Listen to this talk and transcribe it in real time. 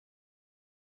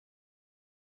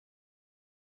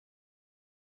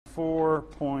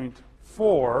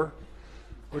4.4,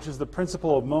 which is the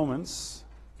principle of moments.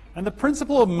 And the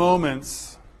principle of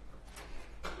moments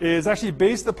is actually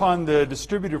based upon the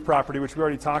distributive property, which we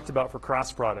already talked about for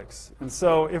cross products. And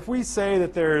so if we say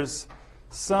that there's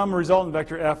some resultant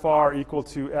vector fr equal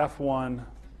to f1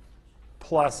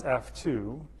 plus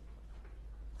f2,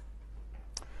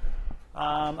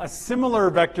 a similar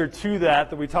vector to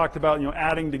that we talked about,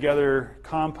 adding together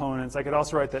components, I could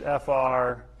also write that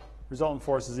fr, resultant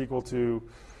force, is equal to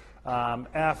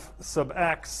f sub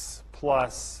x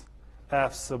plus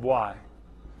f sub y.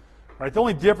 Right, the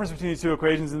only difference between these two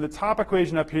equations, in the top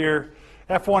equation up here,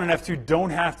 f1 and f2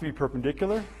 don't have to be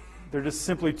perpendicular. They're just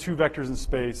simply two vectors in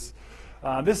space.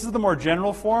 This is the more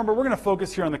general form, but we're going to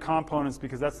focus here on the components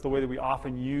because that's the way that we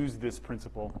often use this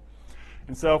principle.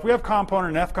 And so if we have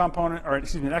component, an x component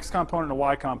and a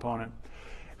y component,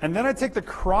 and then I take the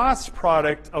cross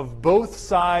product of both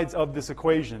sides of this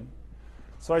equation.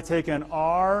 So I take an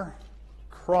r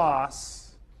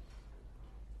cross,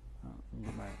 I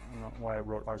don't know why I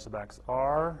wrote r sub x,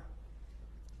 r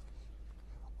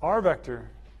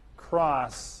vector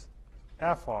cross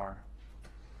fr,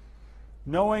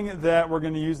 knowing that we're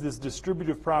going to use this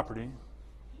distributive property.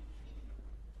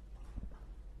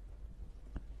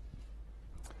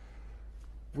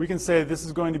 We can say this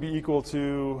is going to be equal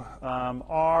to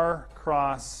r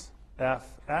cross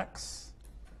fx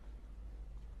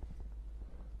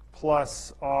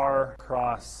plus r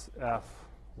cross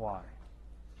fy.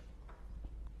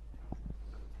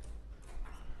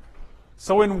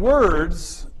 So in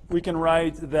words, we can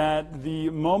write that the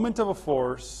moment of a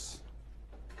force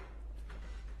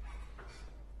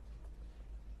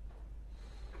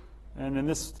and in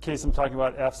this case I'm talking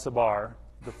about F sub r,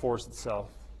 the force itself,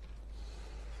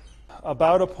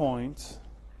 about a point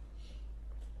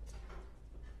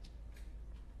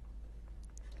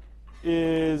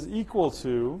is equal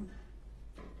to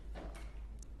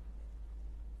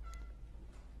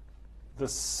the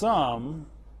sum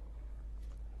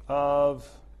of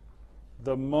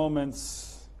the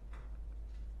moments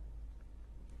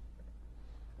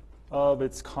of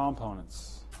its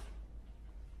components.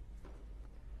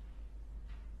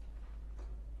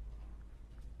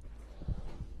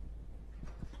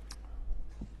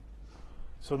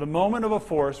 So the moment of a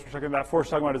force, we're talking about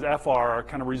is FR, our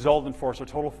kind of resultant force, or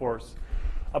total force,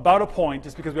 about a point,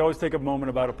 just because we always take a moment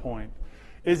about a point,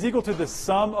 is equal to the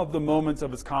sum of the moments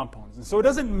of its components. And so it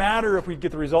doesn't matter if we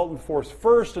get the resultant force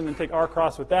first and then take r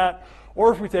cross with that,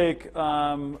 or if we take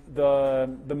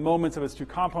the moments of its two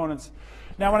components.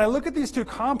 Now when I look at these two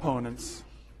components,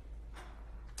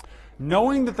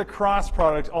 knowing that the cross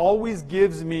product always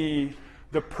gives me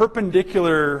the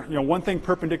perpendicular, one thing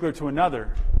perpendicular to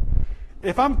another,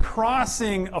 if I'm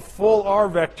crossing a full r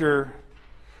vector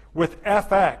with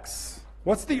fx,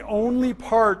 what's the only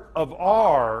part of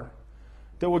r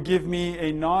that will give me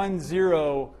a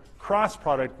non-zero cross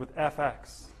product with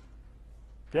fx?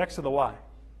 The x or the y?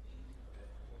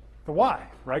 The y,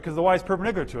 right? Because the y is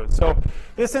perpendicular to it. So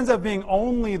this ends up being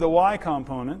only the y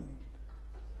component.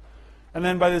 And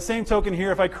then by the same token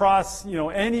here, if I cross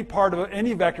any part of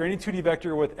any vector, any 2D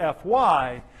vector with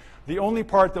fy, the only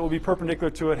part that will be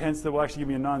perpendicular to it, hence that will actually give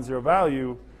me a non-zero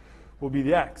value, will be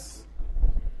the x.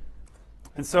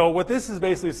 And so what this is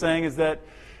basically saying is that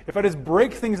if I just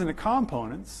break things into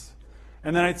components,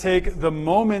 and then I take the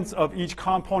moments of each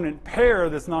component pair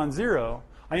that's non-zero,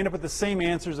 I end up with the same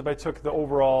answers if I took the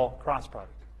overall cross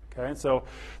product. Okay? And so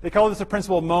they call this a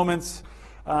principle of moments.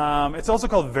 It's also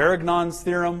called Varignon's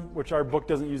theorem, which our book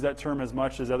doesn't use that term as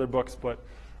much as other books, but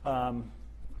I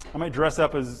might dress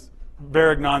up as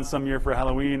Varignon some year for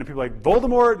Halloween, and people are like,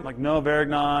 Voldemort? I'm like, no,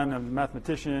 Varignon, I'm a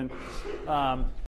mathematician.